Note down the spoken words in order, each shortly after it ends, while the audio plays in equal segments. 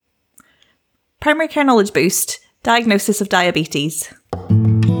Primary Care Knowledge Boost, Diagnosis of Diabetes.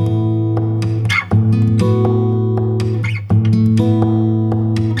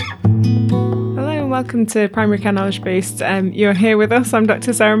 Welcome to Primary Care Knowledge Boost. You're here with us. I'm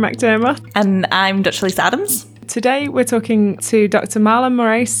Dr. Sarah McDermott. And I'm Dr. Lisa Adams. Today we're talking to Dr. Marlon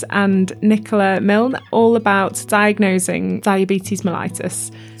Morais and Nicola Milne all about diagnosing diabetes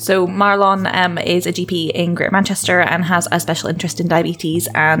mellitus. So Marlon is a GP in Greater Manchester and has a special interest in diabetes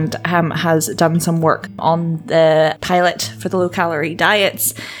and has done some work on the pilot for the low-calorie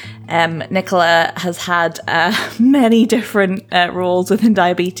diets. Nicola has had many different roles within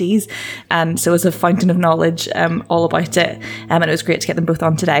diabetes, and so is a fountain of knowledge all about it. And it was great to get them both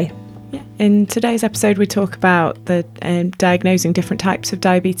on today. Yeah. In today's episode, we talk about the diagnosing different types of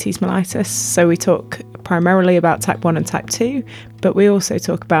diabetes mellitus. So we talk primarily about type 1 and type 2, but we also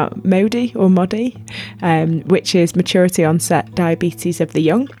talk about MODY or MODY, which is maturity onset diabetes of the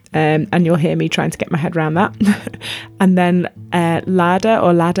young. And you'll hear me trying to get my head around that. And then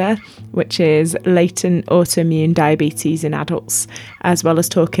LADA, which is latent autoimmune diabetes in adults, as well as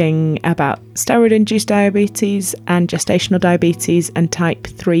talking about steroid-induced diabetes and gestational diabetes, and type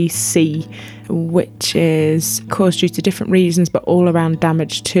 3C, which is caused due to different reasons, but all around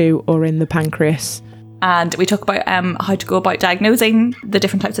damage to or in the pancreas. And we talk about how to go about diagnosing the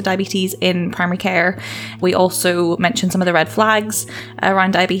different types of diabetes in primary care. We also mention some of the red flags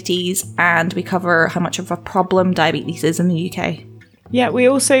around diabetes, and we cover how much of a problem diabetes is in the UK. Yeah, we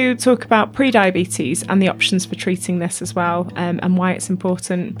also talk about pre-diabetes and the options for treating this as well, and why it's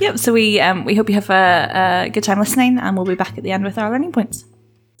important. Yep, so we hope you have a good time listening, and we'll be back at the end with our learning points.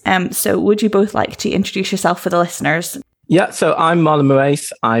 So would you both like to introduce yourself for the listeners? Yeah, so I'm Marlon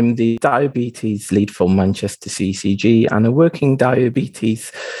Morais. I'm the diabetes lead for Manchester CCG and a working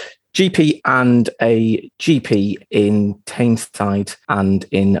diabetes GP and a GP in Tameside and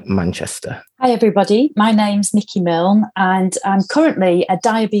in Manchester. Hi everybody, my name's Nikki Milne and I'm currently a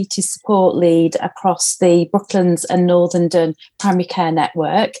diabetes support lead across the Brooklands and Northern Primary Care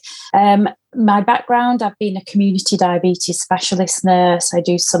Network. My background, I've been a community diabetes specialist nurse. I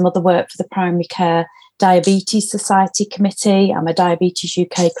do some other work for the Primary Care Diabetes Society Committee. I'm a Diabetes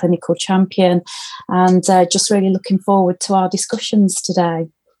UK clinical champion, and just really looking forward to our discussions today.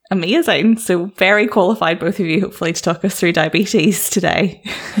 Amazing. So very qualified, both of you, hopefully, to talk us through diabetes today.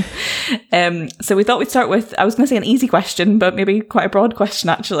 So we thought we'd start with, I was going to say an easy question, but maybe quite a broad question,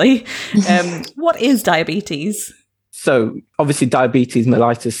 actually. What is diabetes? So obviously diabetes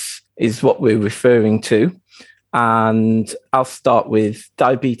mellitus is what we're referring to. And I'll start with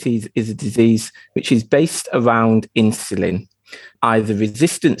diabetes is a disease which is based around insulin, either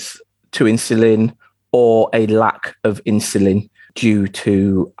resistance to insulin or a lack of insulin due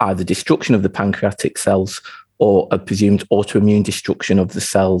to either destruction of the pancreatic cells or a presumed autoimmune destruction of the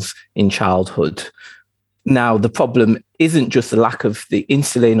cells in childhood. Now, the problem isn't just the lack of the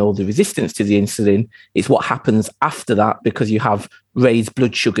insulin or the resistance to the insulin, it's what happens after that, because you have raised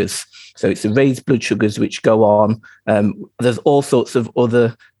blood sugars. So it's the raised blood sugars which go on. There's all sorts of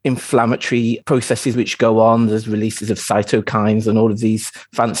other inflammatory processes which go on. There's releases of cytokines and all of these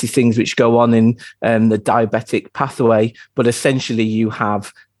fancy things which go on in the diabetic pathway. But essentially you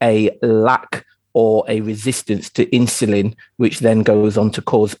have a lack or a resistance to insulin, which then goes on to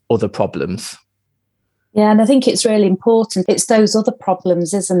cause other problems. Yeah, and I think it's really important. It's those other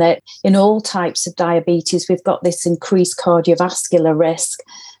problems, isn't it? In all types of diabetes, we've got this increased cardiovascular risk.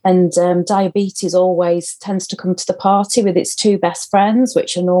 And diabetes always tends to come to the party with its two best friends,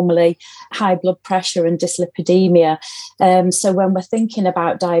 which are normally high blood pressure and dyslipidemia. So when we're thinking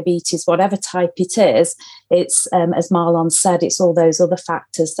about diabetes, whatever type it is, it's, as Marlon said, it's all those other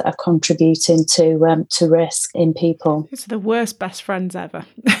factors that are contributing to risk in people. It's the worst best friends ever.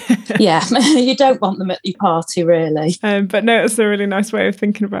 Yeah, you don't want them at your party, really. But no, it's a really nice way of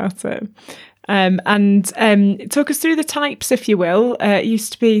thinking about it. And talk us through the types, if you will. It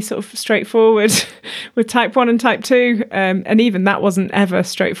used to be sort of straightforward with type 1 and type 2, and even that wasn't ever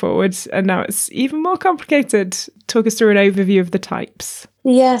straightforward, and now it's even more complicated. Talk us through an overview of the types.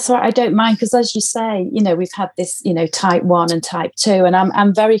 Yeah, so I don't mind, because as you say, we've had this, type 1 and type 2, and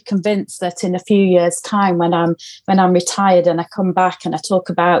I'm very convinced that in a few years' time, when I'm retired and I come back and I talk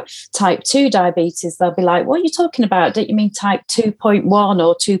about type 2 diabetes, they'll be like, what are you talking about? Don't you mean type 2.1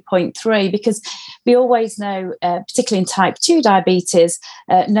 or 2.3? Because we always know, particularly in type 2 diabetes,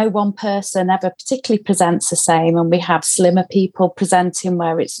 no one person ever particularly presents the same, and we have slimmer people presenting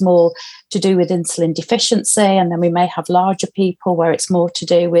where it's more to do with insulin deficiency, and then we may have larger people where it's more to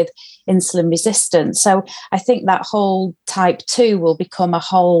do with insulin resistance. So I think that whole type 2 will become a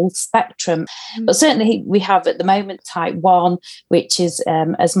whole spectrum. But certainly we have at the moment type 1, which is,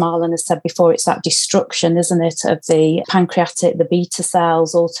 as Marlon has said before, it's that destruction, isn't it, of the pancreatic, the beta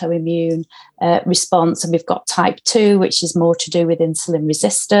cells, autoimmune response. And we've got type 2, which is more to do with insulin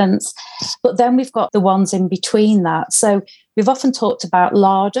resistance. But then we've got the ones in between that. So we've often talked about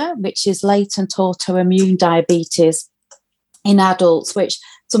LADA, which is latent autoimmune diabetes in adults, which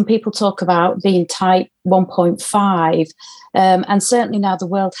some people talk about being type 1.5. And certainly now the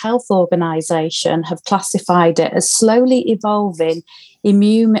World Health Organization have classified it as slowly evolving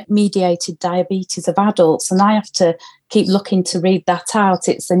immune-mediated diabetes of adults. And I have to keep looking to read that out.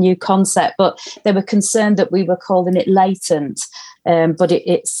 It's a new concept, but they were concerned that we were calling it latent. But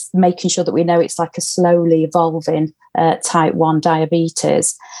it's making sure that we know it's like a slowly evolving type 1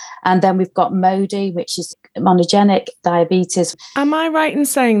 diabetes. And then we've got MODY, which is monogenic diabetes. Am I right in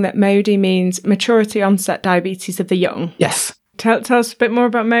saying that MODY means maturity onset diabetes of the young? Yes. Tell us a bit more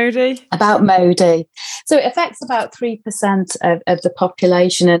about MODY. About MODY. So it affects about 3% of the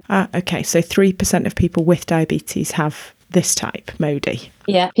population. Okay, so 3% of people with diabetes have this type, MODY.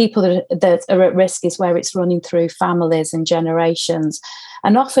 Yeah, people that are at risk is where it's running through families and generations.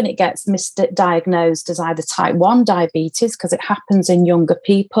 And often it gets misdiagnosed as either type 1 diabetes, because it happens in younger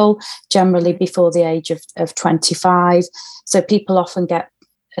people, generally before the age of 25. So people often get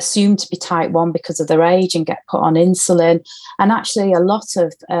assumed to be type 1 because of their age and get put on insulin. And actually a lot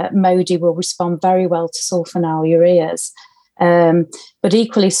of MODY will respond very well to sulfonylureas. But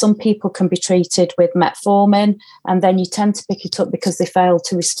equally, some people can be treated with metformin, and then you tend to pick it up because they fail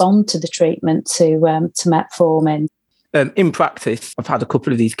to respond to the treatment to metformin. In practice, I've had a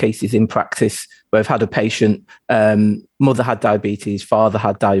couple of these cases in practice where I've had a patient, mother had diabetes, father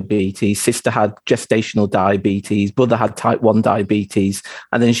had diabetes, sister had gestational diabetes, brother had type 1 diabetes,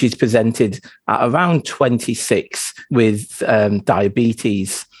 and then she's presented at around 26 with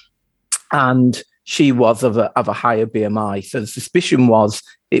diabetes. And she was of a higher BMI. So the suspicion was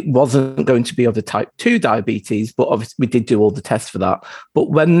it wasn't going to be of the type 2 diabetes, but obviously we did do all the tests for that. But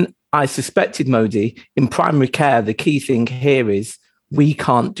when I suspected MODY, in primary care, the key thing here is we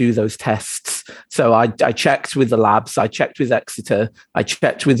can't do those tests. So I checked with the labs, I checked with Exeter, I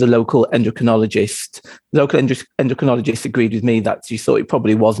checked with the local endocrinologist. The local endocrinologist agreed with me that she thought it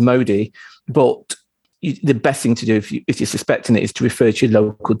probably was MODY, but the best thing to do if you're suspecting it is to refer to your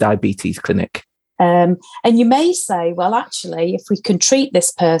local diabetes clinic. And you may say, well, actually, if we can treat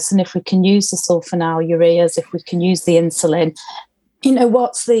this person, if we can use the sulfonylureas, if we can use the insulin,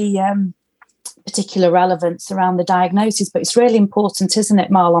 what's the particular relevance around the diagnosis? But it's really important, isn't it,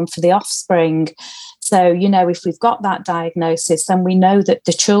 Marlon, for the offspring? So, if we've got that diagnosis, then we know that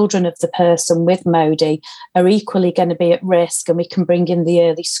the children of the person with MODY are equally going to be at risk, and we can bring in the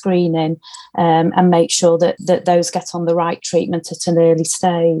early screening and make sure that those get on the right treatment at an early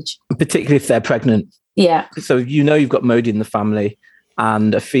stage. Particularly if they're pregnant. Yeah. So you've got MODY in the family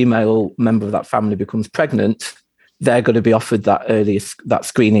and a female member of that family becomes pregnant, they're going to be offered that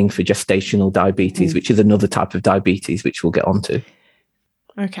screening for gestational diabetes, which is another type of diabetes, which we'll get onto.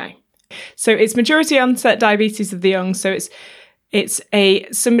 Okay. So it's majority onset diabetes of the young. So it's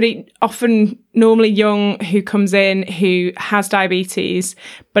somebody often normally young who comes in who has diabetes,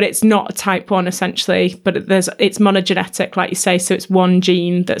 but it's not a type 1 essentially, but it's monogenetic, like you say. So it's one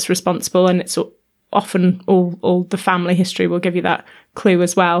gene that's responsible, and it's often all the family history will give you that clue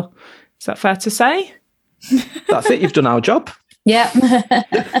as well. Is that fair to say? That's it. You've done our job. Yeah.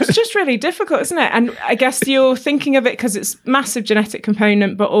 It's just really difficult, isn't it? And I guess you're thinking of it because it's massive genetic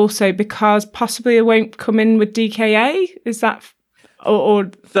component, but also because possibly it won't come in with DKA. Is that or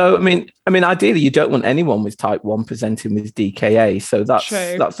so? I mean, ideally, you don't want anyone with type 1 presenting with DKA. So that's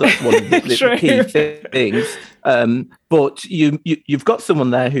one of the key things. But you've got someone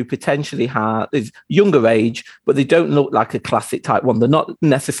there who potentially is younger age, but they don't look like a classic type 1. They're not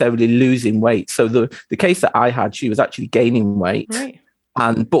necessarily losing weight. So the case that I had, she was actually gaining weight. Right.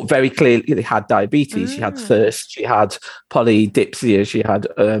 But very clearly had diabetes. She had thirst, she had polydipsia, she had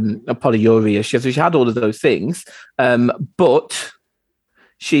polyuria. She had all of those things. But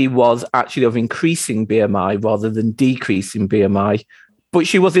she was actually of increasing BMI rather than decreasing BMI. But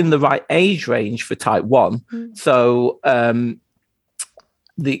she was in the right age range for type 1. So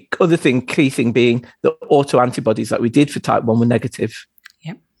the other key thing being the autoantibodies that we did for type 1 were negative.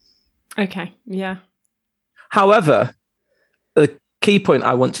 Yep. Okay, yeah. However, the key point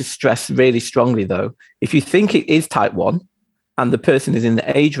I want to stress really strongly, though, if you think it is type 1 and the person is in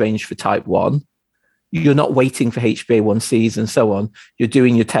the age range for type 1, you're not waiting for HbA1cs and so on. You're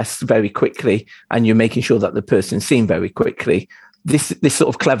doing your tests very quickly, and you're making sure that the person's seen very quickly. this sort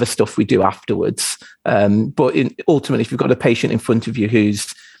of clever stuff we do afterwards. But ultimately, if you've got a patient in front of you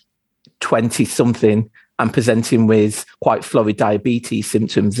who's 20 something and presenting with quite florid diabetes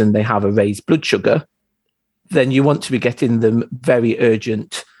symptoms and they have a raised blood sugar, then you want to be getting them very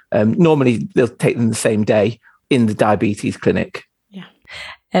urgent. Normally, they'll take them the same day in the diabetes clinic. Yeah.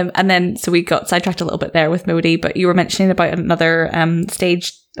 And then, so we got sidetracked a little bit there with MODY, but you were mentioning about another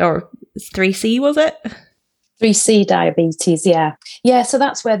stage, or 3C, was it? 3C diabetes, yeah. Yeah, so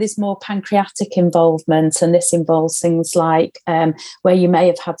that's where there's more pancreatic involvement, and this involves things like where you may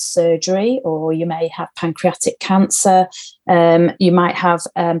have had surgery, or you may have pancreatic cancer, you might have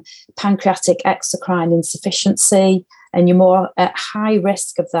pancreatic exocrine insufficiency, and you're more at high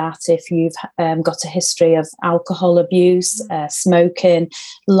risk of that if you've got a history of alcohol abuse, smoking,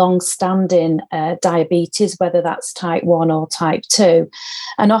 long-standing diabetes, whether that's type 1 or type 2.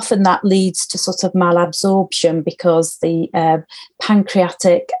 And often that leads to sort of malabsorption because the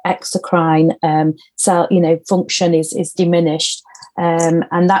pancreatic exocrine cell, function is diminished.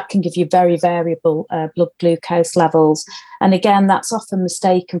 And that can give you very variable blood glucose levels. And again, that's often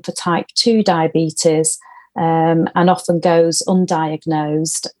mistaken for type 2 diabetes. And often goes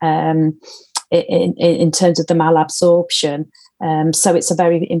undiagnosed in terms of the malabsorption. So it's a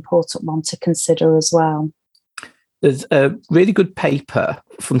very important one to consider as well. There's a really good paper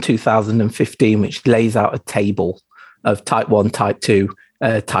from 2015 which lays out a table of type 1, type 2,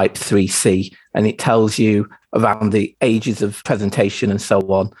 type 3C, and it tells you around the ages of presentation and so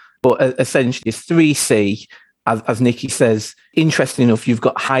on. But essentially, it's 3C. As Nikki says, interesting enough, you've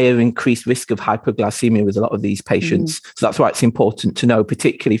got higher increased risk of hypoglycemia with a lot of these patients. So that's why it's important to know,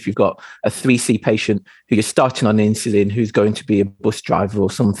 particularly if you've got a 3C patient who you're starting on insulin, who's going to be a bus driver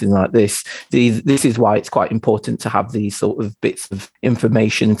or something like this. This is why it's quite important to have these sort of bits of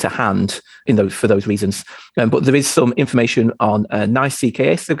information to hand for those reasons. But there is some information on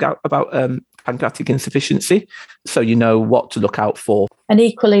NICE-CKS about pancreatic insufficiency, so you know what to look out for. And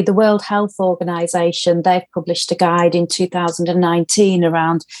equally, the World Health Organization, they've published a guide in 2019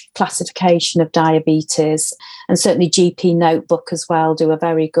 around classification of diabetes, and certainly GP Notebook as well do a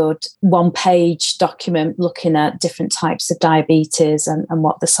very good one-page document looking at different types of diabetes and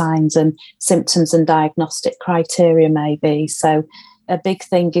what the signs and symptoms and diagnostic criteria may be. So a big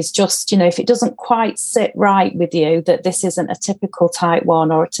thing is just, if it doesn't quite sit right with you, that this isn't a typical type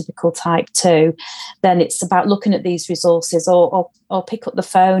 1 or a typical type 2, then it's about looking at these resources or pick up the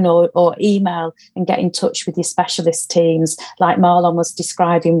phone or email and get in touch with your specialist teams, like Marlon was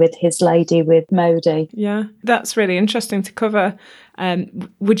describing with his lady with MODY. Yeah, that's really interesting to cover.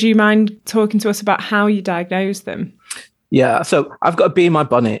 Would you mind talking to us about how you diagnose them? Yeah, so I've got to be in my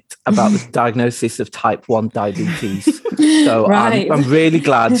bonnet about the diagnosis of type 1 diabetes. So right. I'm really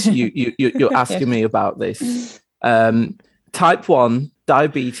glad you're asking me about this. Type 1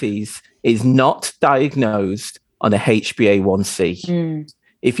 diabetes is not diagnosed on a HbA1c.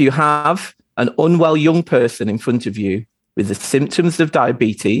 If you have an unwell young person in front of you with the symptoms of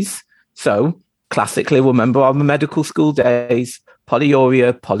diabetes, so classically, remember our medical school days,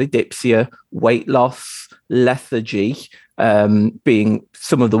 polyuria, polydipsia, weight loss, lethargy, being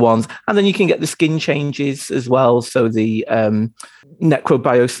some of the ones. And then you can get the skin changes as well. So the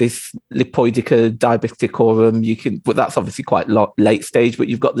necrobiosis lipoidica diabeticorum, but that's obviously quite late stage, but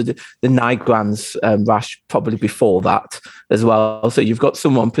you've got the Nigrans rash probably before that as well. So you've got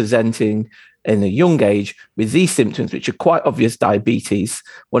someone presenting in a young age with these symptoms, which are quite obvious diabetes.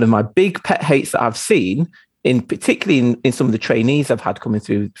 One of my big pet hates that I've seen, particularly in some of the trainees I've had coming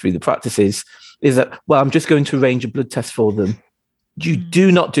through the practices, is that, well, I'm just going to arrange a blood test for them. You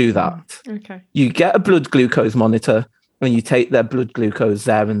do not do that. Okay. You get a blood glucose monitor and you take their blood glucose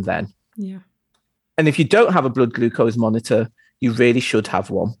there and then. Yeah. And if you don't have a blood glucose monitor, you really should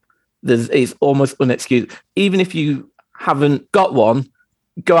have one. It's almost unexcusable. Even if you haven't got one,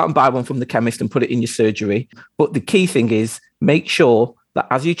 go out and buy one from the chemist and put it in your surgery. But the key thing is make sure that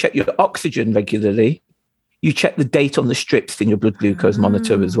as you check your oxygen regularly, you check the date on the strips in your blood glucose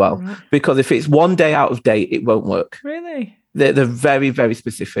monitor as well. Right. Because if it's one day out of date, it won't work. Really? They're very, very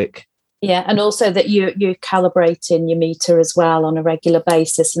specific. Yeah, and also that you're calibrating your meter as well on a regular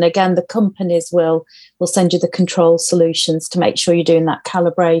basis. And again, the companies will send you the control solutions to make sure you're doing that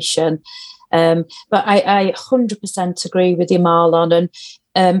calibration. But I 100% agree with you, Marlon.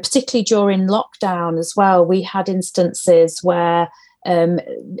 And particularly during lockdown as well, we had instances where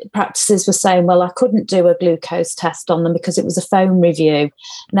practices were saying, well, I couldn't do a glucose test on them because it was a phone review.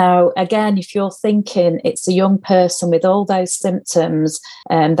 Now, again, if you're thinking it's a young person with all those symptoms,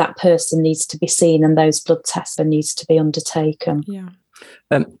 that person needs to be seen and those blood tests needs to be undertaken. Yeah.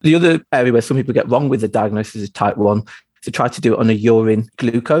 The other area where some people get wrong with the diagnosis of type 1 to try to do it on a urine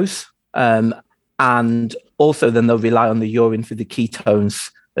glucose. And also then they'll rely on the urine for the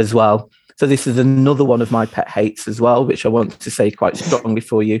ketones as well. So this is another one of my pet hates as well, which I want to say quite strongly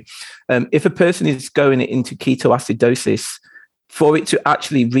for you. If a person is going into ketoacidosis, for it to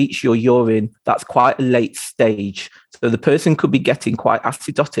actually reach your urine, that's quite a late stage. So the person could be getting quite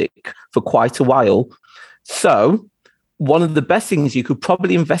acidotic for quite a while. So one of the best things you could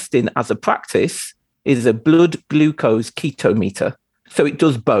probably invest in as a practice is a blood glucose ketometer. So it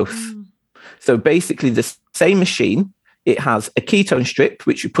does both. So basically the same machine, it has a ketone strip,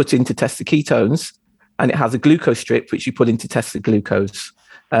 which you put in to test the ketones, and it has a glucose strip, which you put in to test the glucose.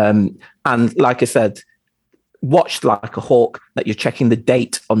 And like I said, watch like a hawk that you're checking the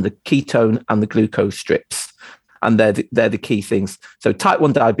date on the ketone and the glucose strips. And they're the key things. So type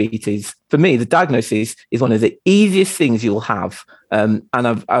 1 diabetes, for me, the diagnosis is one of the easiest things you'll have. And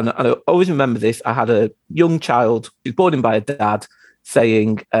I always remember this. I had a young child, she was brought in by a dad,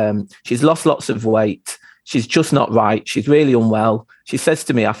 saying she's lost lots of weight. She's just not right. She's really unwell. She says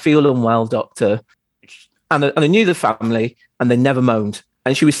to me, I feel unwell, doctor. And I knew the family and they never moaned.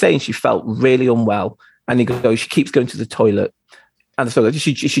 And she was saying she felt really unwell. And he goes, she keeps going to the toilet. And so is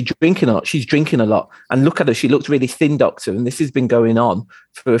she drinking a lot? She's drinking a lot. And look at her. She looks really thin, doctor. And this has been going on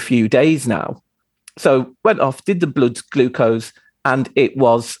for a few days now. So went off, did the blood glucose, and it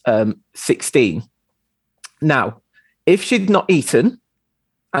was 16. Now, if she'd not eaten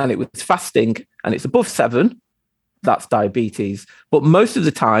and it was fasting and it's above 7, that's diabetes. But most of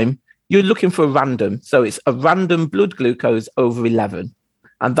the time, you're looking for a random. So it's a random blood glucose over 11.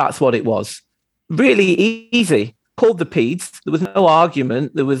 And that's what it was. Really easy. Called the peds. There was no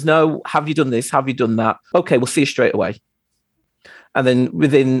argument. There was no, have you done this? Have you done that? Okay, we'll see you straight away. And then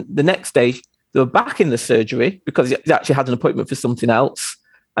within the next day, they were back in the surgery because they actually had an appointment for something else.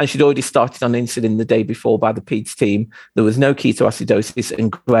 And she'd already started on insulin the day before by the peds team. There was no ketoacidosis,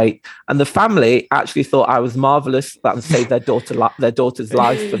 and great. And the family actually thought I was marvelous and saved their daughter's life,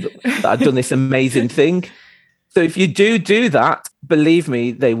 that I'd done this amazing thing. So if you do that, believe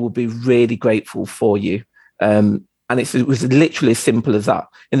me, they will be really grateful for you. And it was literally as simple as that.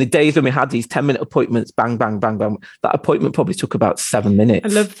 In the days when we had these 10-minute appointments, bang, bang, bang, bang, that appointment probably took about 7 minutes. I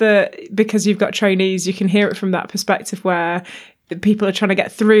love that because you've got trainees, you can hear it from that perspective where people are trying to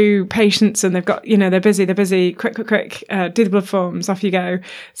get through patients and they've got, they're busy, quick, do the blood forms, off you go.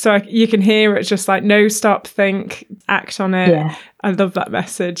 So you can hear it's just like, no, stop, think, act on it. Yeah. I love that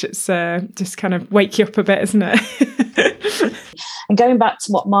message. It's just kind of wake you up a bit, isn't it? And going back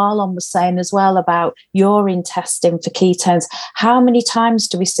to what Marlon was saying as well about urine testing for ketones, how many times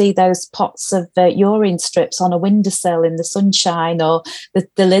do we see those pots of urine strips on a windowsill in the sunshine, or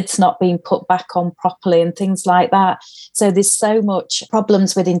the lid's not being put back on properly and things like that? So there's so much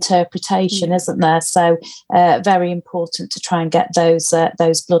problems with interpretation, isn't there? So very important to try and get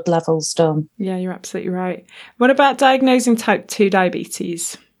those blood levels done. Yeah, you're absolutely right. What about diagnosing type 2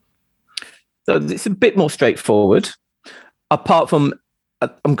 diabetes? So it's a bit more straightforward. Apart from,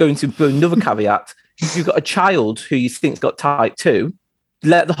 I'm going to put another caveat. If you've got a child who you think's got type 2,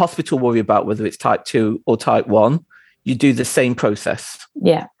 let the hospital worry about whether it's type 2 or type 1. You do the same process.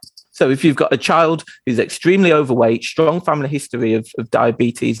 Yeah. So if you've got a child who's extremely overweight, strong family history of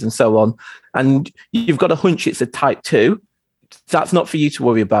diabetes and so on, and you've got a hunch it's a type 2, that's not for you to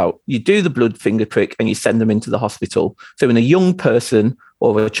worry about. You do the blood finger prick and you send them into the hospital. So in a young person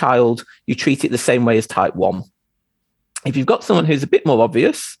or a child, you treat it the same way as type 1. If you've got someone who's a bit more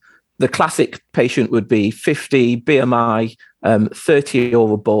obvious, the classic patient would be 50, BMI, 30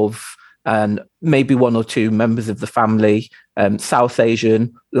 or above, and maybe one or two members of the family, South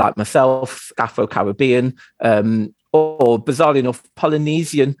Asian, like myself, Afro-Caribbean, or bizarrely enough,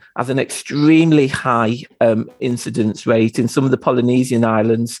 Polynesian has an extremely high incidence rate in some of the Polynesian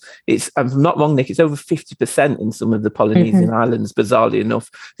islands. It's, I'm not wrong, Nick, it's over 50% in some of the Polynesian islands, bizarrely enough.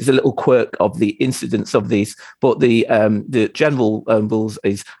 There's a little quirk of the incidence of these, but the general rules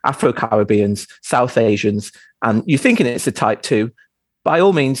is Afro-Caribbeans, South Asians, and you're thinking it's a type 2. By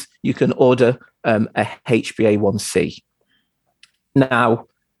all means, you can order a HbA1c. Now,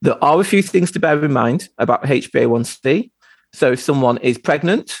 there are a few things to bear in mind about HbA1c. So if someone is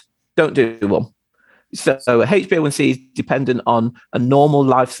pregnant, don't do one. So a HbA1c is dependent on a normal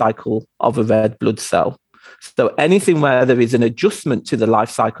life cycle of a red blood cell. So anything where there is an adjustment to the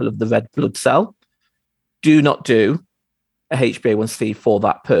life cycle of the red blood cell, do not do a HbA1c for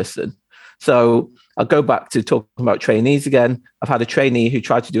that person. So I'll go back to talking about trainees again. I've had a trainee who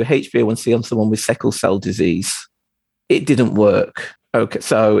tried to do a HbA1c on someone with sickle cell disease. It didn't work. Okay,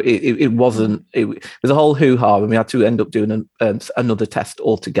 so it wasn't. It was a whole hoo-ha, and we had to end up doing another test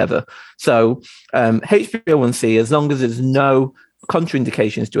altogether. So HbA1c, as long as there's no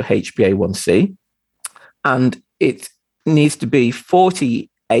contraindications to a HbA1c, and it needs to be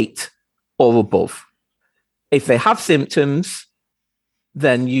 48 or above. If they have symptoms,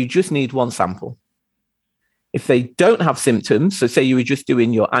 then you just need one sample. If they don't have symptoms, so say you were just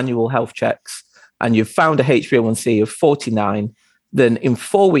doing your annual health checks and you've found a HbA1c of 49, then in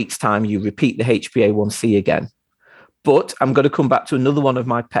 4 weeks' time, you repeat the HbA1c again. But I'm going to come back to another one of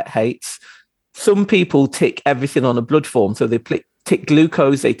my pet hates. Some people tick everything on a blood form. So they tick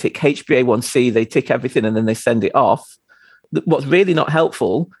glucose, they tick HbA1c, they tick everything, and then they send it off. What's really not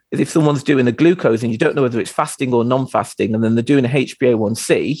helpful is if someone's doing a glucose and you don't know whether it's fasting or non-fasting, and then they're doing a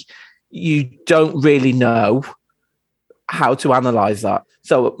HbA1c, you don't really know how to analyze that.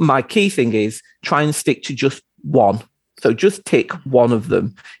 So my key thing is try and stick to just one. So just tick one of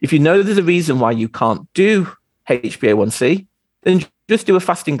them. If you know there's a reason why you can't do HbA1c, then just do a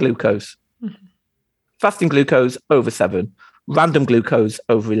fasting glucose. Mm-hmm. Fasting glucose over 7, random glucose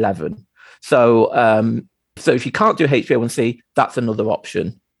over 11. So if you can't do HbA1c, that's another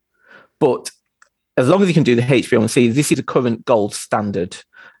option. But as long as you can do the HbA1c, this is the current gold standard.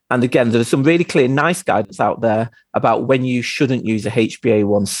 And again, there's some really clear, nice guidance out there about when you shouldn't use a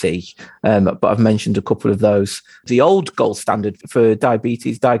HbA1c. But I've mentioned a couple of those. The old gold standard for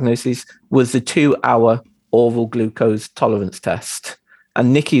diabetes diagnosis was the 2-hour oral glucose tolerance test.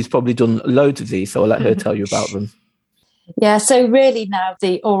 And Nikki's probably done loads of these, so I'll let her tell you about them. Yeah, so really now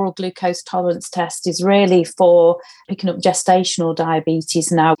the oral glucose tolerance test is really for picking up gestational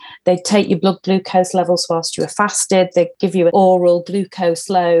diabetes now. They take your blood glucose levels whilst you were fasted. They give you an oral glucose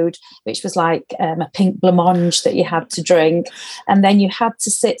load, which was like a pink blancmange that you had to drink. And then you had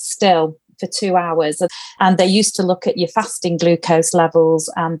to sit still for 2 hours. And they used to look at your fasting glucose levels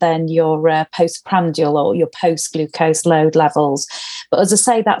and then your postprandial or your post-glucose load levels. But as I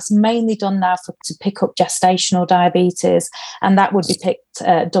say, that's mainly done now to pick up gestational diabetes, and that would be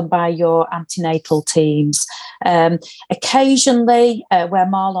done by your antenatal teams. Occasionally, where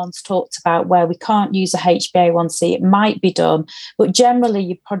Marlon's talked about where we can't use a HbA1c, it might be done, but generally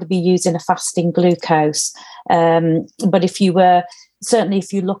you'd probably be using a fasting glucose. But if you were certainly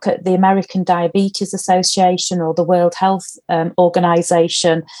if you look at the American Diabetes Association or the World Health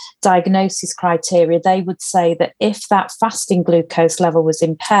Organization diagnosis criteria, they would say that if that fasting glucose level was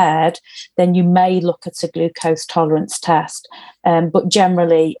impaired, then you may look at a glucose tolerance test. But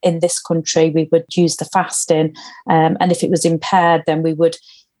generally in this country, we would use the fasting. And if it was impaired, then we would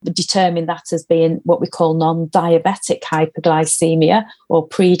determine that as being what we call non-diabetic hypoglycemia or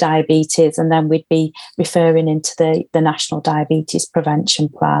pre-diabetes, and then we'd be referring into the National Diabetes Prevention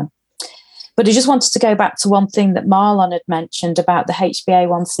Plan. But I just wanted to go back to one thing that Marlon had mentioned about the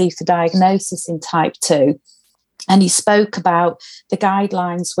HbA1c for diagnosis in type 2. And he spoke about the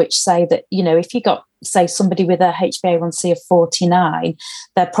guidelines which say that, you know, if you got, say, somebody with a HbA1c of 49,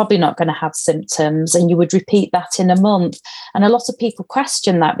 they're probably not going to have symptoms, and you would repeat that in a month. And a lot of people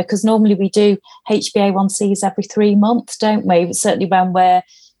question that because normally we do HbA1cs every 3 months, don't we? But certainly when we're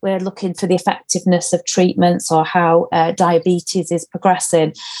looking for the effectiveness of treatments or how diabetes is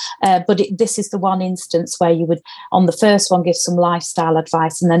progressing. But this is the one instance where you would, on the first one, give some lifestyle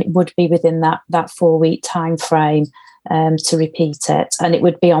advice, and then it would be within that 4-week time frame to repeat it. And it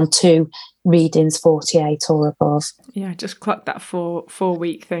would be on 2 readings, 48 or above. Yeah, just clock that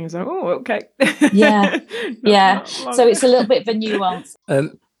 4-week thing. So, okay. Yeah, yeah. So it's a little bit of a nuance.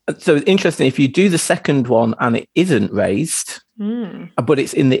 So it's interesting, if you do the second one and it isn't raised, but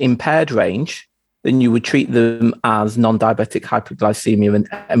it's in the impaired range, then you would treat them as non-diabetic hypoglycemia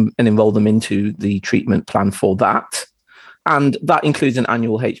and enroll them into the treatment plan for that. And that includes an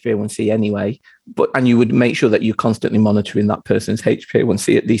annual HbA1c anyway, and you would make sure that you're constantly monitoring that person's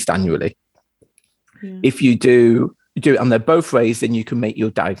HbA1c at least annually. Yeah. If you do it and they're both raised, then you can make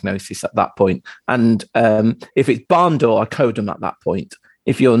your diagnosis at that point. And if it's barn door, I code them at that point.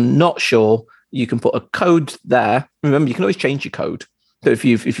 If you're not sure, you can put a code there. Remember, you can always change your code. So if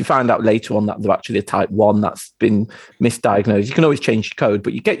you find out later on that they're actually a type 1 that's been misdiagnosed, you can always change your code,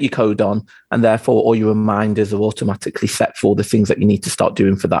 but you get your code on, and therefore all your reminders are automatically set for the things that you need to start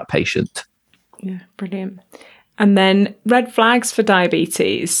doing for that patient. Yeah, brilliant. And then red flags for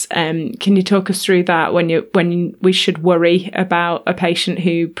diabetes. Can you talk us through that when we should worry about a patient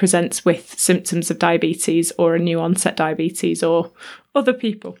who presents with symptoms of diabetes or a new onset diabetes or Other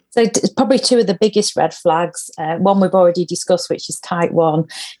people. So probably two of the biggest red flags. One we've already discussed, which is type 1,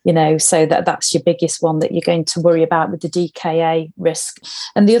 so that's your biggest one that you're going to worry about with the DKA risk.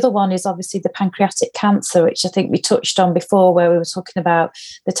 And the other one is obviously the pancreatic cancer, which I think we touched on before, where we were talking about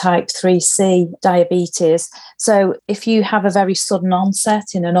the type 3C diabetes. So if you have a very sudden onset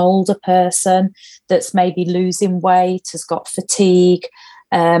in an older person that's maybe losing weight, has got fatigue,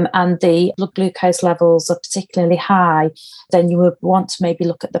 and the blood glucose levels are particularly high, then you would want to maybe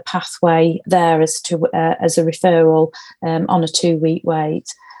look at the pathway there as a referral on a 2-week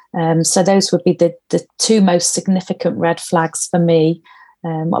wait. So those would be the two most significant red flags for me.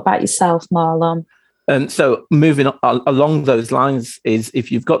 What about yourself, Marlon? So moving along those lines is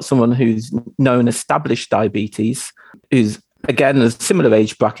if you've got someone who's known established diabetes, who's again a similar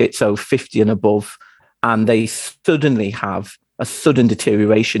age bracket, so 50 and above, and they suddenly have a sudden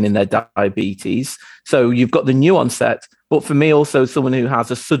deterioration in their diabetes. So you've got the new onset, but for me also someone who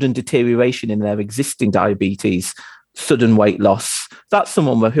has a sudden deterioration in their existing diabetes, sudden weight loss. That's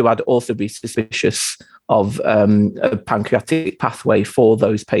someone who I'd also be suspicious of a pancreatic pathway for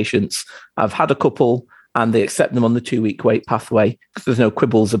those patients. I've had a couple and they accept them on the 2-week wait pathway because there's no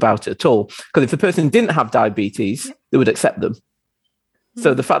quibbles about it at all. Because if the person didn't have diabetes, they would accept them.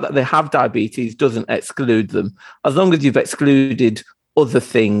 So the fact that they have diabetes doesn't exclude them. As long as you've excluded other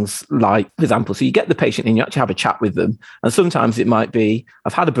things like, for example, so you get the patient in, you actually have a chat with them. And sometimes it might be,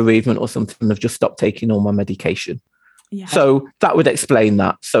 I've had a bereavement or something, and I've just stopped taking all my medication. Yeah. So that would explain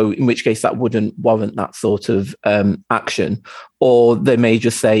that. So in which case that wouldn't warrant that sort of action. Or they may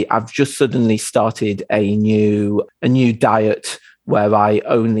just say, I've just suddenly started a new diet where I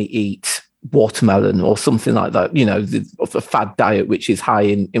only eat watermelon or something like that, of a fad diet, which is high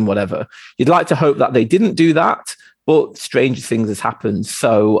in whatever. You'd like to hope that they didn't do that, but strange things has happened.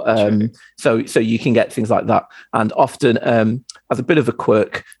 So so you can get things like that. And often as a bit of a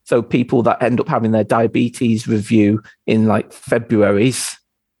quirk, so people that end up having their diabetes review in like February's,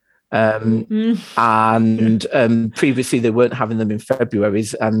 and previously they weren't having them in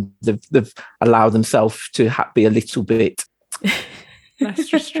February's, and they've allowed themselves to be a little bit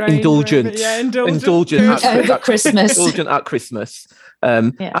less restrained, indulgent at Christmas. Indulgent at Christmas.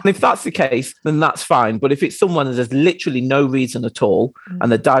 And if that's the case, then that's fine. But if it's someone that there's literally no reason at all,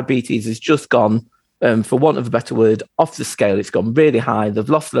 and the diabetes has just gone, for want of a better word, off the scale, it's gone really high, they've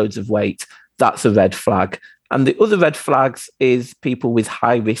lost loads of weight, that's a red flag. And the other red flags is people with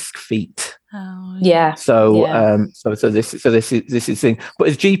high risk feet. Oh, yeah. So this is thing. But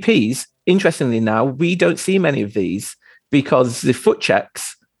as GPs, interestingly now, we don't see many of these, because the foot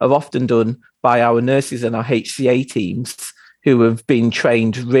checks are often done by our nurses and our HCA teams who have been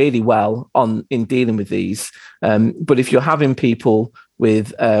trained really well in dealing with these. But if you're having people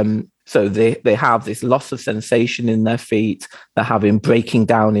with, so they have this loss of sensation in their feet, they're having breaking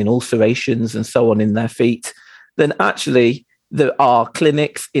down in ulcerations and so on in their feet, then actually there are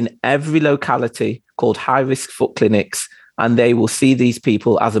clinics in every locality called high-risk foot clinics, and they will see these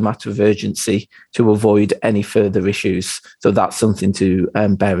people as a matter of urgency to avoid any further issues. So that's something to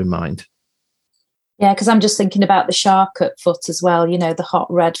bear in mind. Yeah, because I'm just thinking about the Charcot foot as well, the hot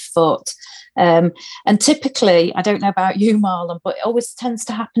red foot. And typically, I don't know about you, Marlon, but it always tends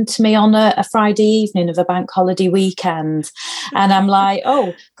to happen to me on a Friday evening of a bank holiday weekend. And I'm like,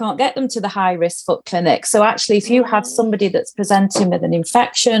 can't get them to the high-risk foot clinic. So actually, if you have somebody that's presenting with an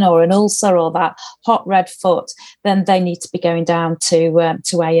infection or an ulcer or that hot red foot, then they need to be going down to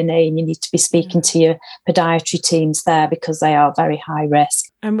A&E, and you need to be speaking to your podiatry teams there, because they are very high risk.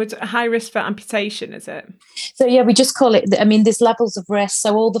 And with high risk for amputation, is it? So yeah, we just call it, there's levels of risk.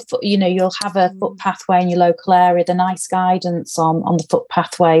 So all the foot, you'll have a foot pathway in your local area, the NICE guidance on the foot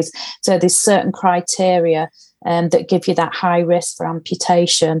pathways. So there's certain criteria that give you that high risk for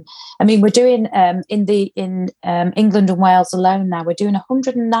amputation. We're doing in England and Wales alone now, we're doing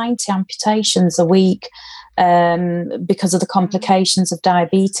 190 amputations a week because of the complications of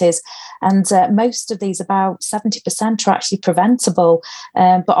diabetes. And most of these, about 70%, are actually preventable.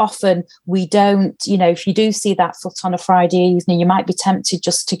 But often we don't, if you do see that foot on a Friday evening, you might be tempted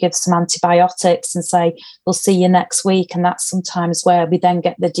just to give some antibiotics and say, we'll see you next week. And that's sometimes where we then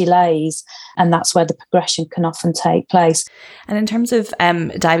get the delays. And that's where the progression can often take place. And in terms of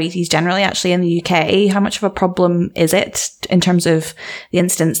diabetes generally, actually in the UK, how much of a problem is it in terms of the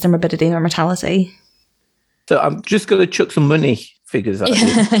incidence, the morbidity or mortality? So I'm just going to chuck some money figures at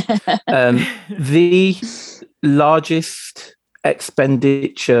you. The largest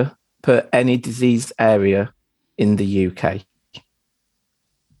expenditure per any disease area in the UK.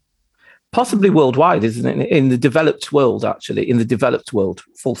 Possibly worldwide, isn't it? In the developed world, actually. In the developed world,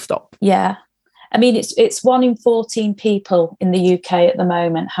 full stop. Yeah. I mean, it's 1 in 14 people in the UK at the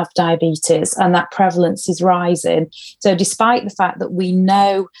moment have diabetes, and that prevalence is rising. So despite the fact that we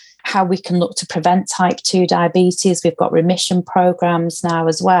know how we can look to prevent type 2 diabetes, we've got remission programs now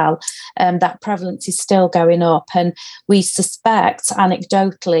as well, that prevalence is still going up. And we suspect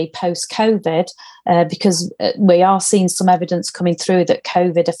anecdotally post-COVID, because we are seeing some evidence coming through that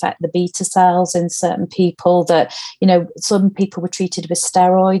COVID affect the beta cells in certain people, that, you know, some people were treated with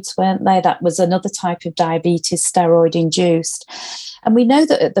steroids, weren't they? That was another type of diabetes, steroid induced. And we know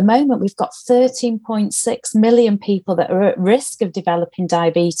that at the moment we've got 13.6 million people that are at risk of developing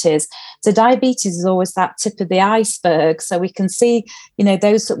diabetes. So diabetes is always that tip of the iceberg. So we can see, you know,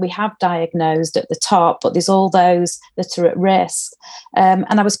 those that we have diagnosed at the top, but there's all those that are at risk. And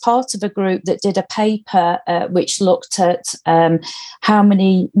I was part of a group that did a paper which looked at how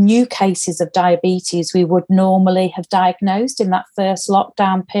many new cases of diabetes we would normally have diagnosed in that first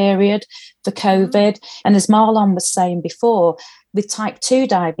lockdown period for COVID. And as Marlon was saying before, with type 2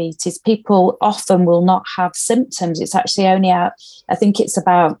 diabetes, people often will not have symptoms. It's actually only I think it's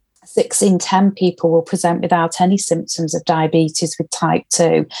about 6 in 10 people will present without any symptoms of diabetes with type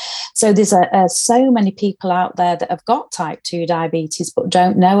 2. So there's so many people out there that have got type 2 diabetes but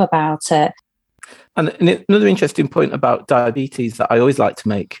don't know about it. And another interesting point about diabetes that I always like to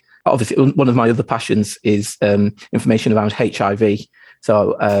make, obviously one of my other passions is information around HIV.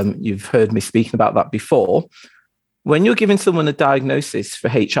 So you've heard me speaking about that before. When you're giving someone a diagnosis for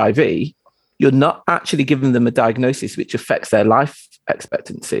HIV, you're not actually giving them a diagnosis which affects their life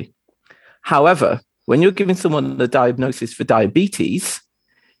expectancy. However, when you're giving someone a diagnosis for diabetes,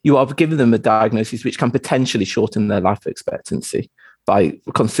 you are giving them a diagnosis which can potentially shorten their life expectancy by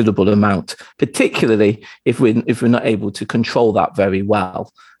a considerable amount, particularly if we're not able to control that very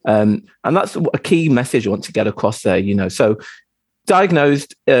well. And that's a key message I want to get across there, you know. So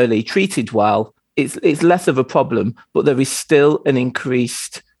diagnosed early, treated well, it's less of a problem, but there is still an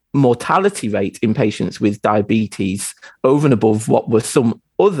increased mortality rate in patients with diabetes over and above what were some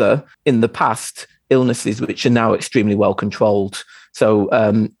other in the past illnesses which are now extremely well controlled. So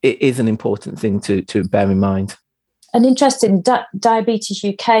it is an important thing to bear in mind. And interesting, Diabetes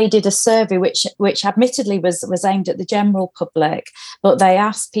UK did a survey which admittedly was aimed at the general public, but they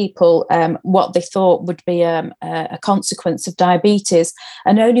asked people what they thought would be a consequence of diabetes,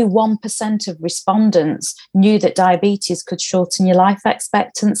 and only 1% of respondents knew that diabetes could shorten your life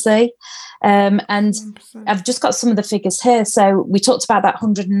expectancy. And 100%. I've just got some of the figures here. So we talked about that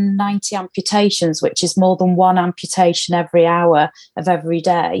 190 amputations, which is more than one amputation every hour of every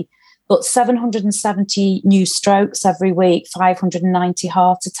day. But 770 new strokes every week, 590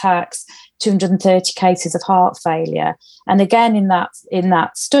 heart attacks, 230 cases of heart failure. And again, in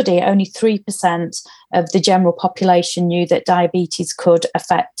that study, only 3% of the general population knew that diabetes could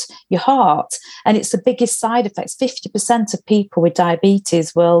affect your heart. And it's the biggest side effects. 50% of people with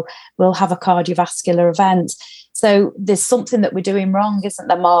diabetes will have a cardiovascular event. So there's something that we're doing wrong, isn't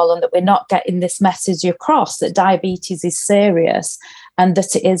there, Marlon, that we're not getting this message across, that diabetes is serious and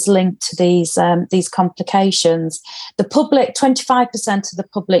that it is linked to these complications. The public, 25% of the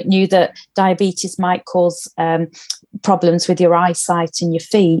public knew that diabetes might cause problems with your eyesight and your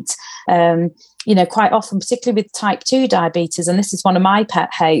feet. You know, quite often, particularly with type 2 diabetes, and this is one of my pet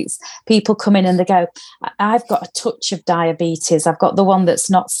hates, people come in and they go, I've got a touch of diabetes. I've got the one that's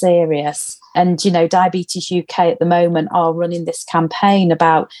not serious. And, you know, Diabetes UK at the moment are running this campaign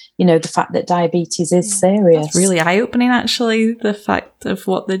about, you know, the fact that diabetes is serious. That's really eye-opening, actually, the fact of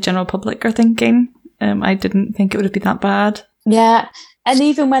what the general public are thinking. I didn't think it would have been that bad. Yeah. And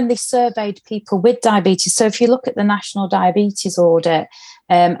even when they surveyed people with diabetes, so if you look at the National Diabetes Audit,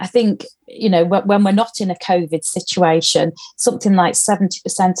 I think, you know, when we're not in a COVID situation, something like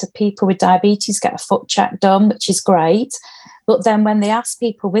 70% of people with diabetes get a foot check done, which is great. But then when they asked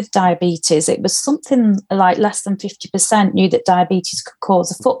people with diabetes, it was something like less than 50% knew that diabetes could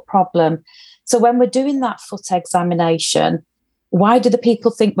cause a foot problem. So when we're doing that foot examination, why do the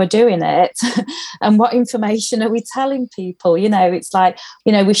people think we're doing it? And what information are we telling people? You know, it's like,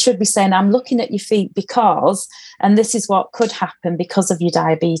 you know, we should be saying, I'm looking at your feet because, and this is what could happen because of your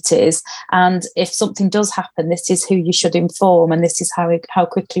diabetes. And if something does happen, this is who you should inform, and this is how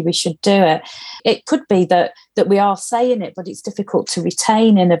quickly we should do it. It could be that we are saying it, but it's difficult to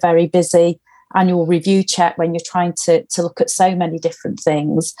retain in a very busy annual review check when you're trying to look at so many different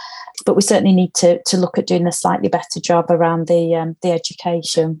things. But we certainly need to look at doing a slightly better job around the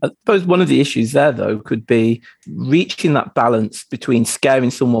education. I suppose one of the issues there, though, could be reaching that balance between scaring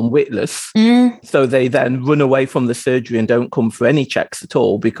someone witless, so they then run away from the surgery and don't come for any checks at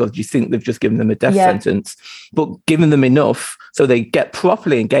all because you think they've just given them a death sentence, but giving them enough so they get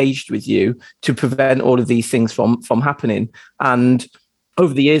properly engaged with you to prevent all of these things from happening. And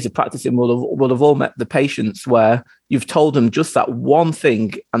over the years of practicing, we'll have all met the patients where you've told them just that one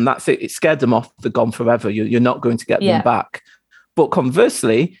thing and that's it. It scared them off. They're gone forever. You're not going to get them back. But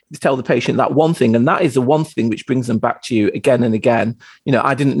conversely, you tell the patient that one thing, and that is the one thing which brings them back to you again and again. You know,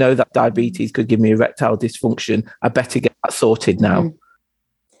 I didn't know that diabetes could give me erectile dysfunction. I better get that sorted now.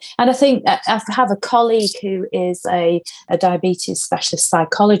 And I think I have a colleague who is a diabetes specialist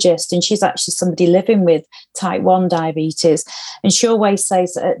psychologist, and she's actually somebody living with type 1 diabetes. And she always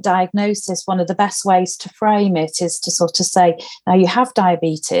says that at diagnosis, one of the best ways to frame it is to sort of say, now you have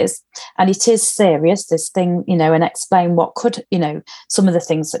diabetes and it is serious, this thing, you know, and explain what could, you know, some of the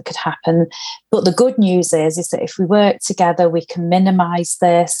things that could happen. But the good news is that if we work together, we can minimise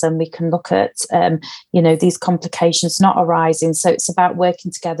this and we can look at, you know, these complications not arising. So it's about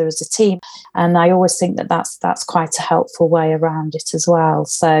working together as a team, and I always think that that's quite a helpful way around it as well.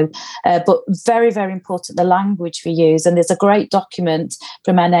 So but very, very important, the language we use, and there's a great document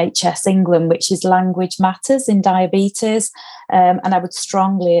from NHS England which is Language Matters in Diabetes, and I would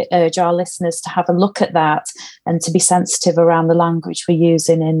strongly urge our listeners to have a look at that and to be sensitive around the language we're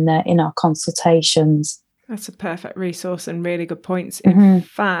using in our consultations. That's a perfect resource and really good points. In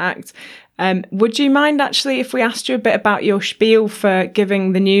fact, would you mind actually if we asked you a bit about your spiel for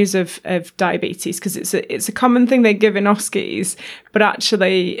giving the news of diabetes? Because it's a common thing they give in OSCEs, but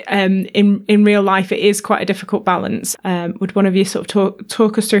actually in real life it is quite a difficult balance. Would one of you sort of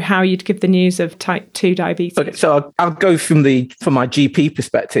talk us through how you'd give the news of type 2 diabetes? Okay, so I'll go from my GP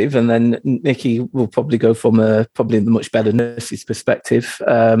perspective, and then Nikki will probably go from probably the much better nurse's perspective.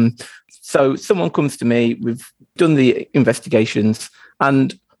 So someone comes to me, we've done the investigations,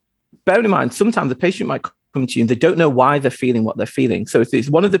 and bear in mind, sometimes the patient might come to you and they don't know why they're feeling what they're feeling. So if it's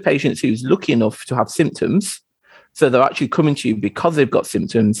one of the patients who's lucky enough to have symptoms, so they're actually coming to you because they've got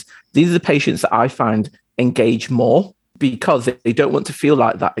symptoms, these are the patients that I find engage more because they don't want to feel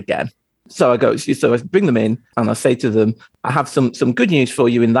like that again. So I bring them in and I say to them, I have some good news for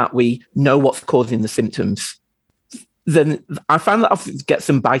you in that we know what's causing the symptoms. Then I find that often get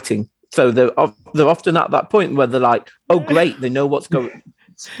some biting. So they're often at that point where they're like, oh, great, they know what's going.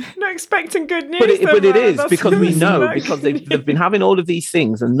 Not expecting good news. But it is because we know, because they've been having all of these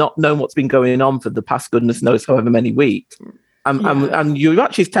things and not knowing what's been going on for the past goodness knows however many weeks. And you're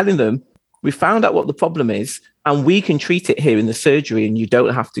actually telling them, we found out what the problem is and we can treat it here in the surgery and you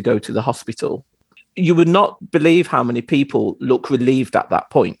don't have to go to the hospital. You would not believe how many people look relieved at that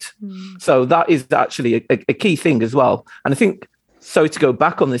point. So that is actually a key thing as well. And I think, sorry to go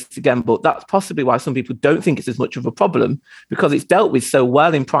back on this again, but that's possibly why some people don't think it's as much of a problem, because it's dealt with so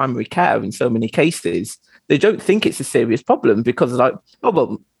well in primary care in so many cases. They don't think it's a serious problem because they're like, oh,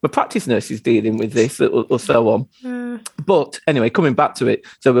 well, my practice nurse is dealing with this or so on. But anyway, coming back to it.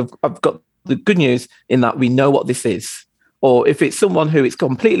 So I've got the good news in that we know what this is. Or if it's someone who it's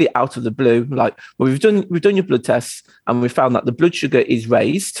completely out of the blue, like, well, we've done your blood tests and we found that the blood sugar is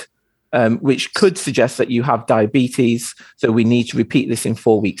raised, which could suggest that you have diabetes. So we need to repeat this in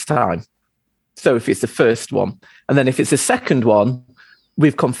 4 weeks' time. So if it's the first one, and then if it's the second one,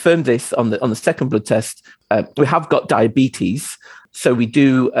 we've confirmed this on the second blood test. We have got diabetes. So we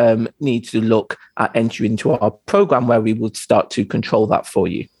do need to look at entering into our program where we would start to control that for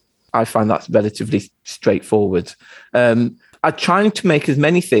you. I find that's relatively straightforward. I'm trying to make as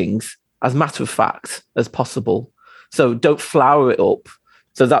many things as matter of fact as possible. So don't flower it up.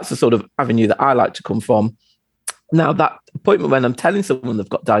 So that's the sort of avenue that I like to come from. Now, that appointment when I'm telling someone they've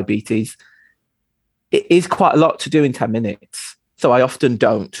got diabetes, it is quite a lot to do in 10 minutes. So I often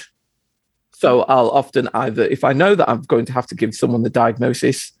don't. So I'll often either, if I know that I'm going to have to give someone the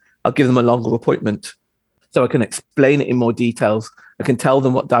diagnosis, I'll give them a longer appointment so I can explain it in more details. I can tell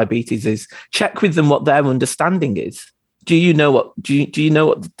them what diabetes is, check with them what their understanding is. Do you know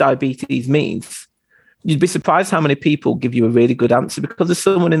what diabetes means? You'd be surprised how many people give you a really good answer because there's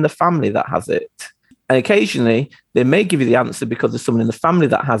someone in the family that has it. And occasionally they may give you the answer because there's someone in the family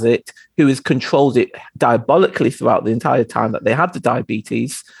that has it who has controlled it diabolically throughout the entire time that they had the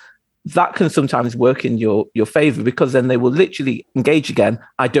diabetes. That can sometimes work in your favor because then they will literally engage again.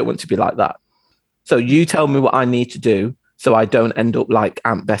 I don't want to be like that. So you tell me what I need to do so I don't end up like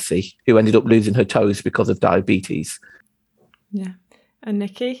Aunt Bessie, who ended up losing her toes because of diabetes. Yeah. And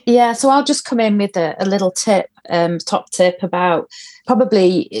Nikki? Yeah, so I'll just come in with a little tip, top tip about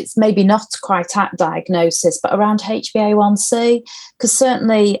probably it's maybe not quite at diagnosis, but around HbA1c, because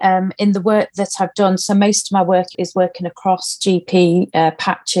certainly in the work that I've done, so most of my work is working across GP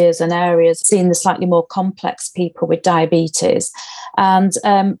patches and areas, seeing the slightly more complex people with diabetes. And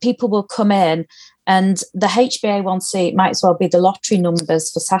people will come in and the HbA1c might as well be the lottery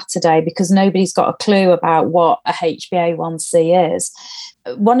numbers for Saturday because nobody's got a clue about what a HbA1c is.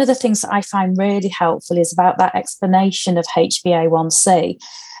 One of the things that I find really helpful is about that explanation of HbA1c.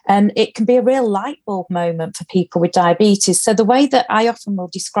 And it can be a real light bulb moment for people with diabetes. So the way that I often will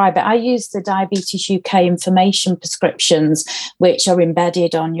describe it, I use the Diabetes UK information prescriptions, which are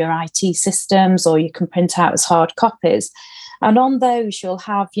embedded on your IT systems or you can print out as hard copies. And on those, you'll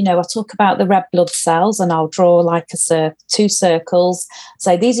have, I talk about the red blood cells and I'll draw like two circles.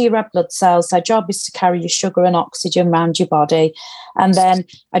 So these are your red blood cells. Their job is to carry your sugar and oxygen around your body. And then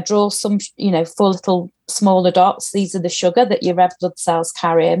I draw some, 4 little smaller dots. These are the sugar that your red blood cells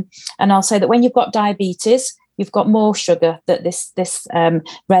carry. And I'll say that when you've got diabetes, you've got more sugar that this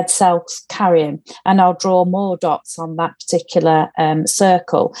red cell's carrying, and I'll draw more dots on that particular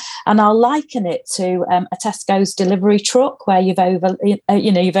circle, and I'll liken it to a Tesco's delivery truck where you've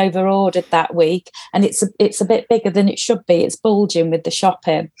over ordered that week, and it's a bit bigger than it should be. It's bulging with the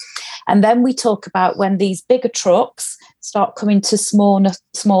shopping, and then we talk about when these bigger trucks start coming to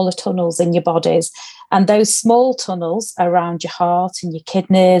smaller tunnels in your bodies. And those small tunnels around your heart and your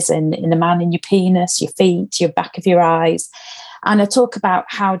kidneys and in the man in your penis, your feet, your back of your eyes. And I talk about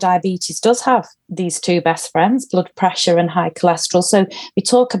how diabetes does have these two best friends, blood pressure and high cholesterol. So we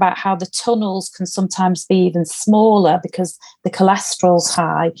talk about how the tunnels can sometimes be even smaller because the cholesterol's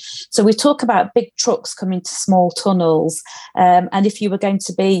high. So we talk about big trucks coming to small tunnels. And if you were going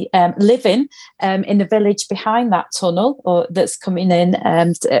to be living in the village behind that tunnel or that's coming in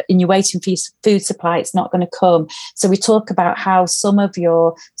and you're waiting for your food supply, it's not going to come. So we talk about how some of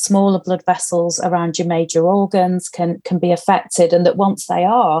your smaller blood vessels around your major organs can be affected, and that once they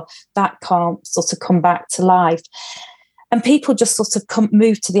are, that can't sort of come back to life. And people just sort of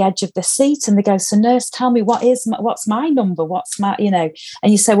move to the edge of the seat and they go, so nurse, tell me what's my number? What's my, and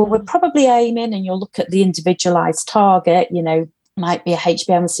you say, well, we're probably aiming, and you'll look at the individualized target, might be a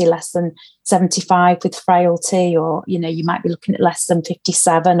HbA1c less than 75 with frailty, or, you might be looking at less than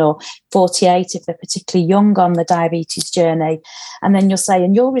 57 or 48 if they're particularly young on the diabetes journey. And then you'll say,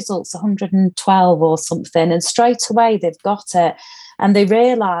 and your result's 112 or something. And straight away they've got it. And they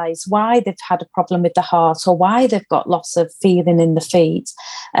realise why they've had a problem with the heart or why they've got loss of feeling in the feet.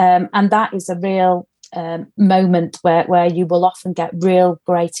 And that is a real moment where you will often get real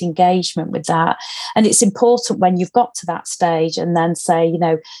great engagement with that. And it's important when you've got to that stage and then say,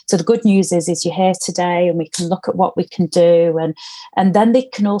 so the good news is you're here today and we can look at what we can do. And then they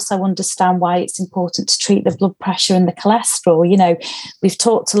can also understand why it's important to treat the blood pressure and the cholesterol. We've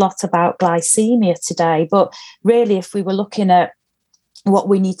talked a lot about glycemia today, but really if we were looking at what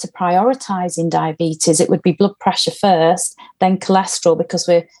we need to prioritise in diabetes, it would be blood pressure first, then cholesterol, because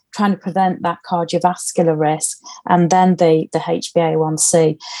we're trying to prevent that cardiovascular risk, and then the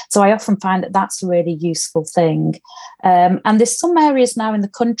HbA1c. So I often find that that's a really useful thing. And there's some areas now in the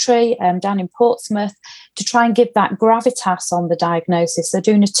country, down in Portsmouth, to try and give that gravitas on the diagnosis. They're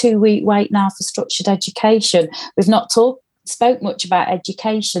doing a 2-week wait now for structured education. We've not spoke much about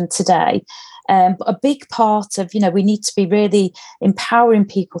education today. But a big part of, we need to be really empowering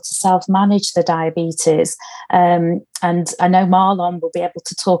people to self-manage the diabetes. And I know Marlon will be able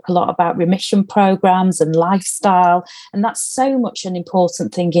to talk a lot about remission programs and lifestyle. And that's so much an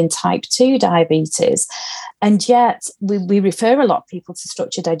important thing in type 2 diabetes. And yet we refer a lot of people to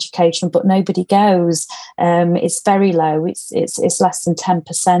structured education, but nobody goes. It's very low. It's less than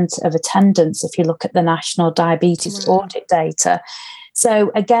 10% of attendance if you look at the National Diabetes Audit data.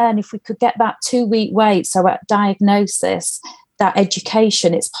 So again, if we could get that 2-week wait, so at diagnosis, that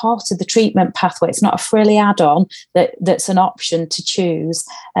education, it's part of the treatment pathway. It's not a frilly add-on that's an option to choose.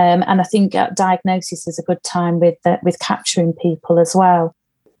 And I think diagnosis is a good time with capturing people as well.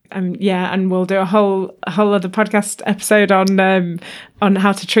 And we'll do a whole other podcast episode on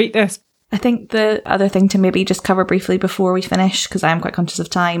how to treat this. I think the other thing to maybe just cover briefly before we finish, because I am quite conscious of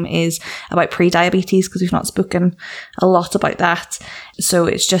time, is about pre-diabetes, because we've not spoken a lot about that. So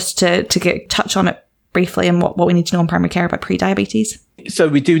it's just to touch on it briefly and what we need to know in primary care about pre-diabetes. So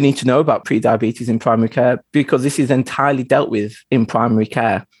we do need to know about pre-diabetes in primary care because this is entirely dealt with in primary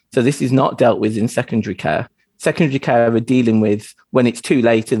care. So this is not dealt with in secondary care. Secondary care are dealing with when it's too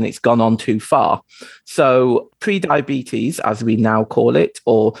late and it's gone on too far. So pre-diabetes, as we now call it,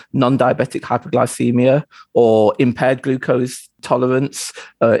 or non-diabetic hypoglycemia or impaired glucose tolerance,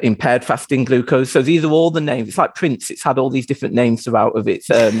 impaired fasting glucose. So these are all the names. It's like Prince. It's had all these different names throughout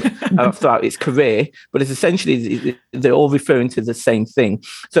its career, but it's essentially, they're all referring to the same thing.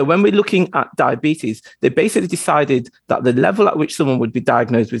 So when we're looking at diabetes, they basically decided that the level at which someone would be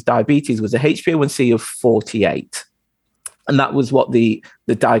diagnosed with diabetes was a HbA1c of 48. And that was what the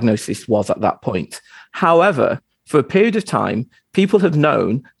diagnosis was at that point. However, for a period of time, people have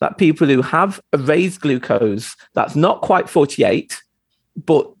known that people who have a raised glucose that's not quite 48,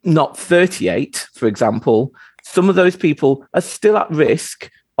 but not 38, for example, some of those people are still at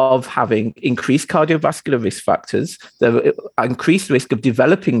risk of having increased cardiovascular risk factors, they're at increased risk of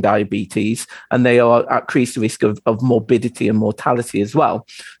developing diabetes, and they are at increased risk of morbidity and mortality as well.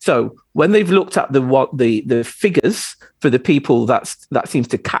 So when they've looked at the figures for the people that seems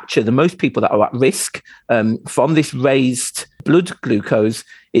to capture the most people that are at risk from this raised blood glucose,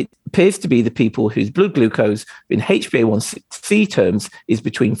 it appears to be the people whose blood glucose in HbA1c terms is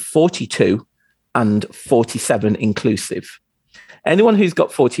between 42 and 47 inclusive. Anyone who's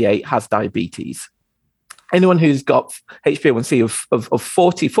got 48 has diabetes. Anyone who's got HbA1c of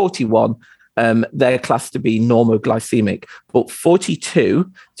 40, 41, they're classed to be normoglycemic. But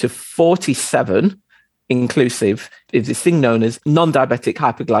 42 to 47 inclusive is this thing known as non-diabetic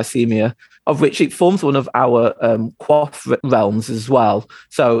hyperglycemia, of which it forms one of our QOF realms as well.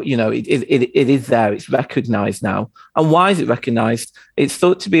 So, you know, it is there, it's recognized now. And why is it recognized? It's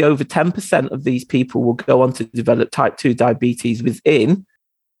thought to be over 10% of these people will go on to develop type 2 diabetes within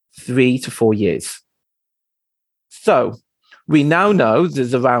 3 to 4 years. So we now know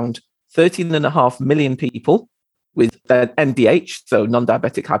there's around 13.5 million people with NDH, so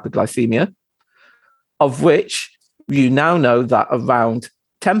non-diabetic hyperglycemia, of which you now know that around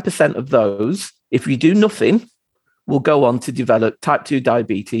 10% of those, if you do nothing, will go on to develop type 2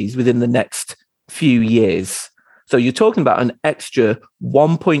 diabetes within the next few years. So you're talking about an extra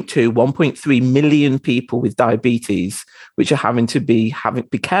 1.2, 1.3 million people with diabetes, which are having to be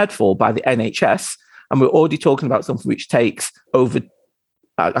cared for by the NHS. And we're already talking about something which takes over,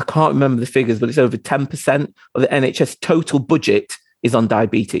 I can't remember the figures, but it's over 10% of the NHS total budget is on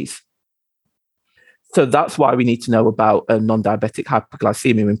diabetes. So that's why we need to know about non-diabetic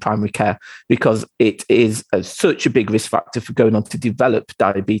hyperglycemia in primary care, because it is such a big risk factor for going on to develop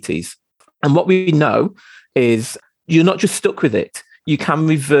diabetes. And what we know is you're not just stuck with it. You can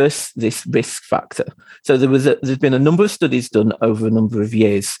reverse this risk factor. So there's been a number of studies done over a number of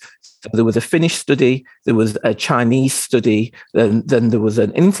years. So there was a Finnish study, there was a Chinese study, then there was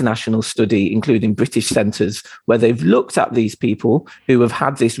an international study, including British centres, where they've looked at these people who have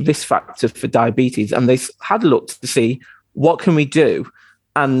had this risk factor for diabetes, and they had looked to see what can we do.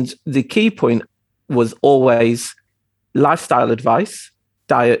 And the key point was always lifestyle advice,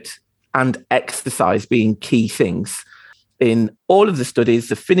 diet, and exercise being key things. In all of the studies,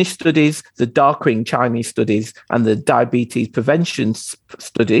 the Finnish studies, the Darkwing Chinese studies, and the diabetes prevention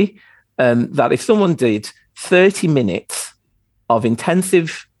study, that if someone did 30 minutes of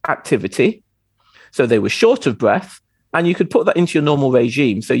intensive activity, so they were short of breath, and you could put that into your normal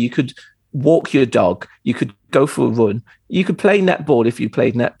regime. So you could walk your dog, you could go for a run, you could play netball if you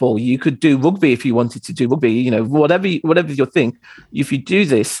played netball, you could do rugby if you wanted to do rugby, you know, whatever your thing. If you do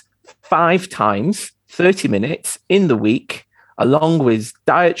this 5 times, 30 minutes in the week, along with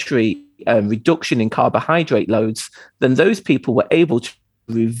dietary reduction in carbohydrate loads, then those people were able to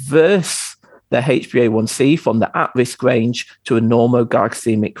reverse their HbA1c from the at-risk range to a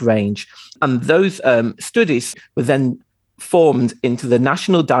normoglycemic range. And those studies were then formed into the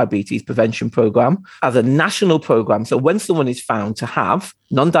National Diabetes Prevention Programme as a national programme. So when someone is found to have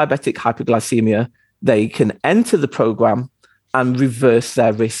non-diabetic hyperglycemia, they can enter the programme and reverse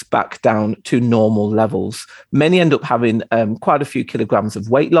their risk back down to normal levels. Many end up having quite a few kilograms of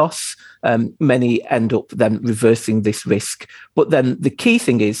weight loss. Many end up then reversing this risk. But then the key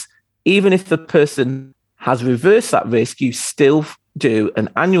thing is, even if the person has reversed that risk, you still do an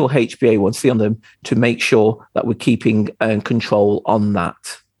annual HbA1c on them to make sure that we're keeping control on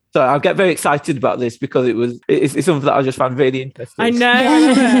that. So I get very excited about this because it's something that I just found really interesting. I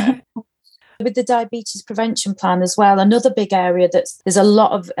know. With the diabetes prevention plan as well, another big area there's a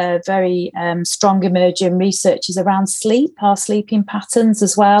lot of very strong emerging research is around sleep, our sleeping patterns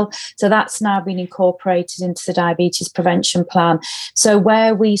as well. So that's now been incorporated into the diabetes prevention plan. So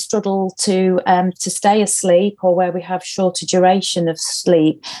where we struggle to stay asleep, or where we have shorter duration of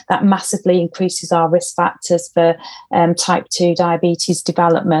sleep, that massively increases our risk factors for type 2 diabetes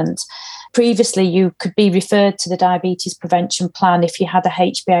development. Previously, you could be referred to the diabetes prevention plan if you had a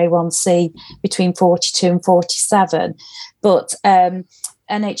HbA1c between 42 and 47. But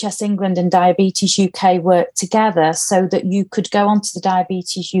NHS England and Diabetes UK work together so that you could go onto the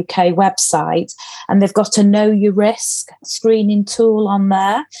Diabetes UK website, and they've got a know your risk screening tool on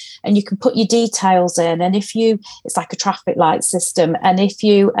there, and you can put your details in. And it's like a traffic light system. And if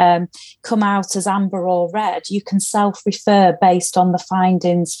you come out as amber or red, you can self-refer based on the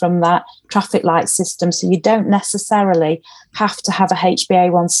findings from that traffic light system. So you don't necessarily have to have a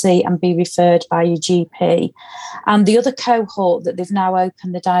HbA1c and be referred by your GP. And the other cohort that they've now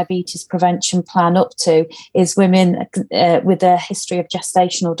opened the diabetes prevention plan up to is women with a history of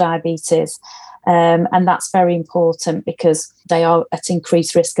gestational diabetes. And that's very important because they are at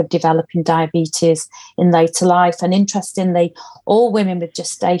increased risk of developing diabetes in later life. And interestingly, all women with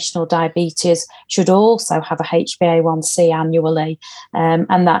gestational diabetes should also have a HbA1c annually.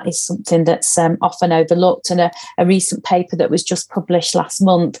 And that is something that's often overlooked. And a recent paper that was just published last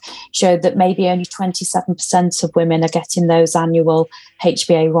month showed that maybe only 27% of women are getting those annual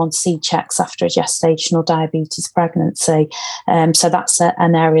HbA1c checks after a gestational diabetes pregnancy. So that's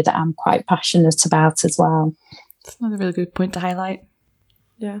an area that I'm quite passionate about as well. That's another really good point to highlight.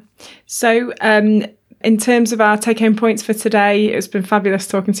 Yeah. So in terms of our take-home points for today, it's been fabulous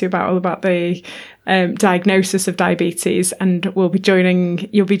talking to you all about the diagnosis of diabetes, and you'll be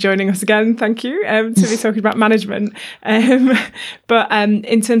joining us again, thank you, to be talking about management. But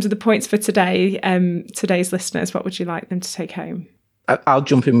in terms of the points for today, today's listeners, what would you like them to take home? I'll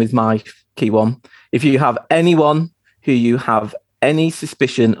jump in with my key one. If you have anyone who you have any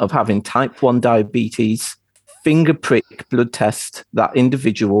suspicion of having type 1 diabetes, finger prick blood test that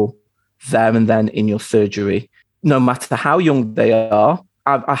individual there and then in your surgery, no matter how young they are.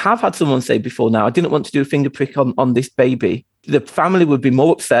 I have had someone say before now, I didn't want to do a finger prick on this baby. The family would be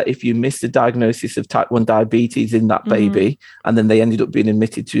more upset if you missed a diagnosis of type 1 diabetes in that baby, and then they ended up being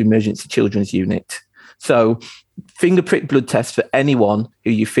admitted to emergency children's unit. So finger prick blood test for anyone who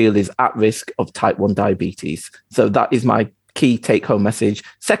you feel is at risk of type 1 diabetes. So that is my key take-home message.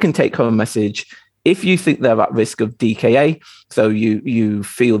 Second take-home message, if you think they're at risk of DKA, so you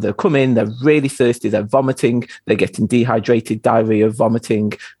feel they're coming, they're really thirsty, they're vomiting, they're getting dehydrated, diarrhea,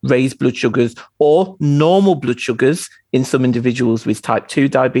 vomiting, raised blood sugars, or normal blood sugars in some individuals with type 2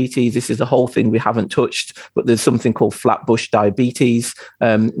 diabetes. This is a whole thing we haven't touched, but there's something called Flatbush diabetes,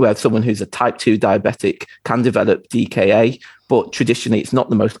 where someone who's a type 2 diabetic can develop DKA. But traditionally, it's not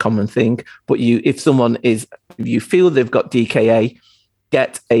the most common thing. But if you feel they've got DKA,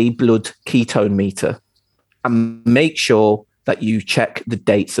 get a blood ketone meter and make sure that you check the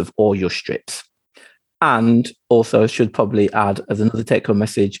dates of all your strips. And also, I should probably add as another take-home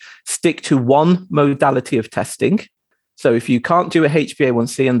message, stick to one modality of testing. So if you can't do a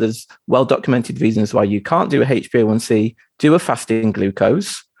HbA1c, and there's well-documented reasons why you can't do a HbA1c, do a fasting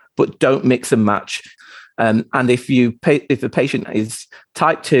glucose, but don't mix and match. And if the patient is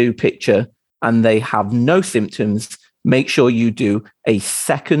type 2 picture and they have no symptoms, make sure you do a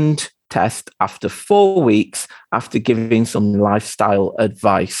second test after 4 weeks after giving some lifestyle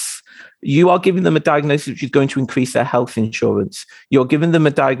advice. You are giving them a diagnosis which is going to increase their health insurance. You're giving them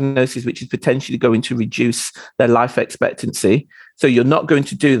a diagnosis which is potentially going to reduce their life expectancy. So you're not going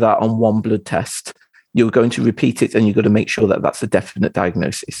to do that on one blood test. You're going to repeat it, and you've got to make sure that that's a definite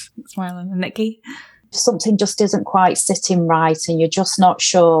diagnosis. Thanks, Marlon. And Nikki? Something just isn't quite sitting right and you're just not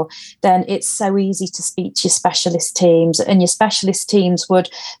sure, then it's so easy to speak to your specialist teams, and your specialist teams would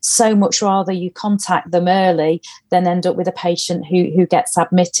so much rather you contact them early than end up with a patient who gets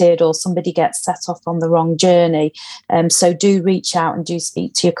admitted or somebody gets set off on the wrong journey. So do reach out and do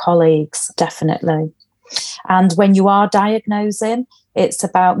speak to your colleagues, definitely. And when you are diagnosing, it's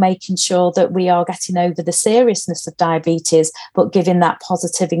about making sure that we are getting over the seriousness of diabetes, but giving that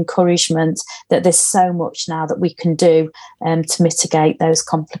positive encouragement that there's so much now that we can do to mitigate those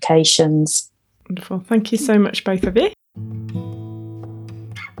complications. Wonderful. Thank you so much, both of you.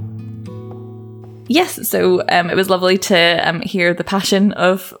 Yes, so it was lovely to hear the passion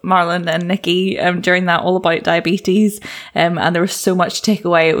of Marlon and Nikki during that all about diabetes, and there was so much to take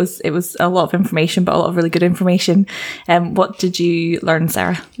away. It was a lot of information, but a lot of really good information. What did you learn,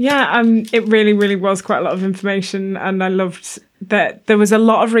 Sarah? Yeah, it really, really was quite a lot of information, and I loved that there was a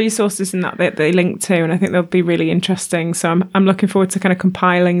lot of resources in that they linked to, and I think they'll be really interesting. So I'm looking forward to kind of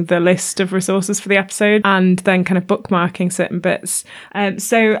compiling the list of resources for the episode and then kind of bookmarking certain bits.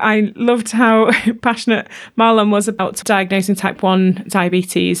 So I loved how passionate Marlon was about diagnosing type 1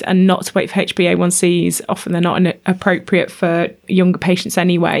 diabetes and not to wait for HbA1cs. Often they're not appropriate for younger patients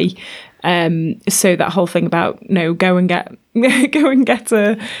anyway. So that whole thing about go and get a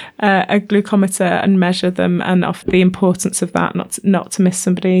glucometer and measure them, and of the importance of that, not to miss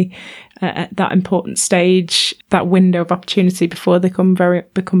somebody at that important stage, that window of opportunity before they become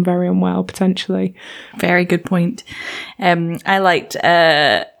very unwell, potentially. Very good point. I liked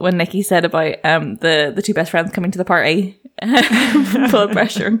when Nikki said about the two best friends coming to the party, blood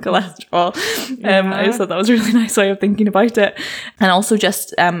pressure and cholesterol. I just thought that was a really nice way of thinking about it. And also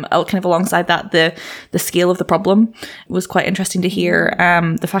just kind of alongside that, the scale of the problem was quite interesting to hear.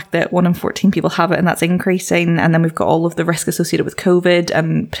 The fact that 1 in 14 people have it and that's increasing. And then we've got all of the risk associated with COVID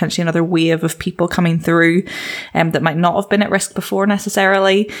and potentially another wave of people coming through that might not have been at risk before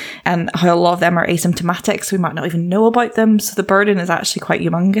necessarily. And how a lot of them are asymptomatic, so we might not even know about them. So the burden is actually quite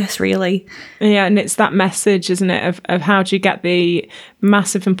humongous, really. Yeah, and it's that message, isn't it, of how do you get the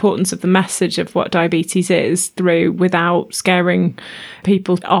massive importance of the message of what diabetes is through without scaring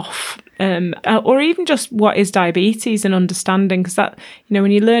people off. Or even just what is diabetes and understanding, because that,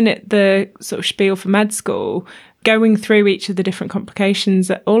 when you learn it, the sort of spiel for med school, going through each of the different complications,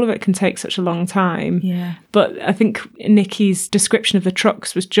 all of it can take such a long time. Yeah. But I think Nikki's description of the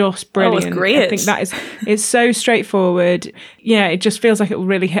trucks was just brilliant. Oh, it was great. I think it's so straightforward. Yeah, it just feels like it will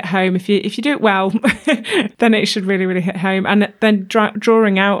really hit home. If you do it well, then it should really, really hit home. And then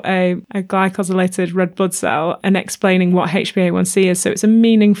drawing out a glycosylated red blood cell and explaining what HbA1c is. So it's a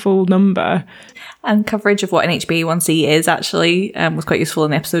meaningful number. And coverage of what an HbA1c is actually was quite useful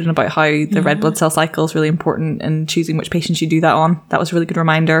in the episode, and about how the red blood cell cycle is really important in choosing which patients you do that on. That was a really good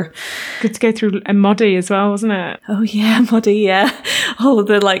reminder. Good to go through a MODY as well, wasn't it? Oh yeah, MODY, yeah. All of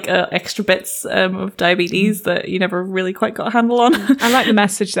the extra bits of diabetes that you never really quite got a handle on. I like the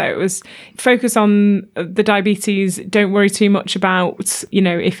message though. It was focus on the diabetes. Don't worry too much about,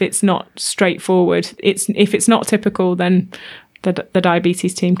 if it's not straightforward. If it's not typical, then the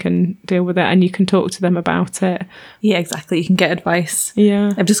diabetes team can deal with it, and you can talk to them about it. Yeah, exactly. You can get advice.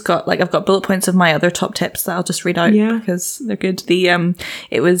 Yeah. I've got bullet points of my other top tips that I'll just read out because they're good.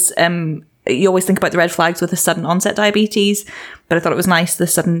 It was, you always think about the red flags with the sudden onset diabetes, but I thought it was nice. The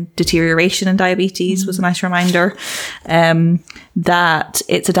sudden deterioration in diabetes was a nice reminder, that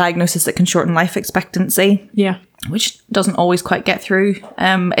it's a diagnosis that can shorten life expectancy. Yeah. Which doesn't always quite get through.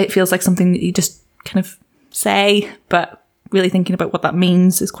 It feels like something that you just kind of say, but really thinking about what that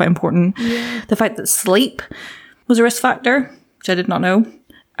means is quite important. Yeah. The fact that sleep was a risk factor, which I did not know,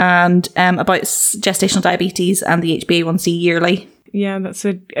 and about gestational diabetes and the HbA1c yearly. Yeah, that's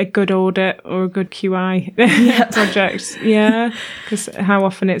a good audit or a good QI project. Yeah, because how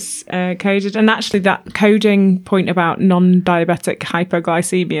often it's coded. And actually that coding point about non-diabetic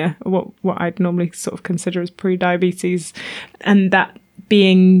hypoglycemia, what I'd normally sort of consider as pre-diabetes, and that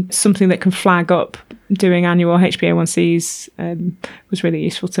being something that can flag up doing annual HbA1cs was really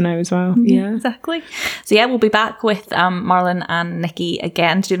useful to know as well. Yeah, exactly. So we'll be back with Marlon and Nikki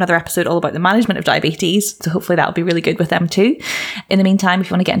again to do another episode all about the management of diabetes. So hopefully that'll be really good with them too. In the meantime, if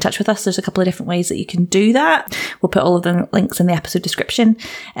you want to get in touch with us, there's a couple of different ways that you can do that. We'll put all of the links in the episode description.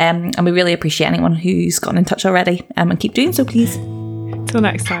 And we really appreciate anyone who's gotten in touch already. And keep doing so, please. Till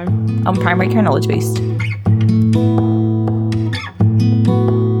next time. On Primary Care Knowledge Boost.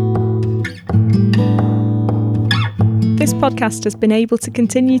 This podcast has been able to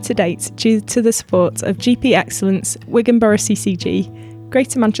continue to date due to the support of GP Excellence, Wigan Borough CCG,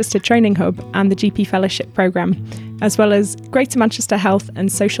 Greater Manchester Training Hub and the GP Fellowship Programme, as well as Greater Manchester Health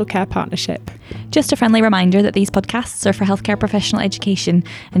and Social Care Partnership. Just a friendly reminder that these podcasts are for healthcare professional education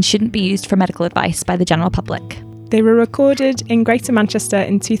and shouldn't be used for medical advice by the general public. They were recorded in Greater Manchester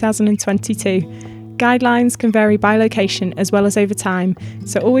in 2022. Guidelines can vary by location as well as over time,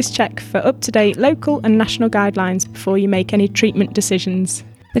 so always check for up-to-date local and national guidelines before you make any treatment decisions.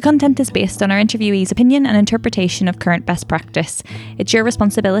 The content is based on our interviewee's opinion and interpretation of current best practice. It's your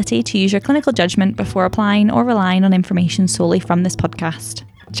responsibility to use your clinical judgment before applying or relying on information solely from this podcast.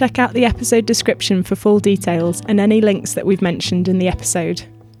 Check out the episode description for full details and any links that we've mentioned in the episode.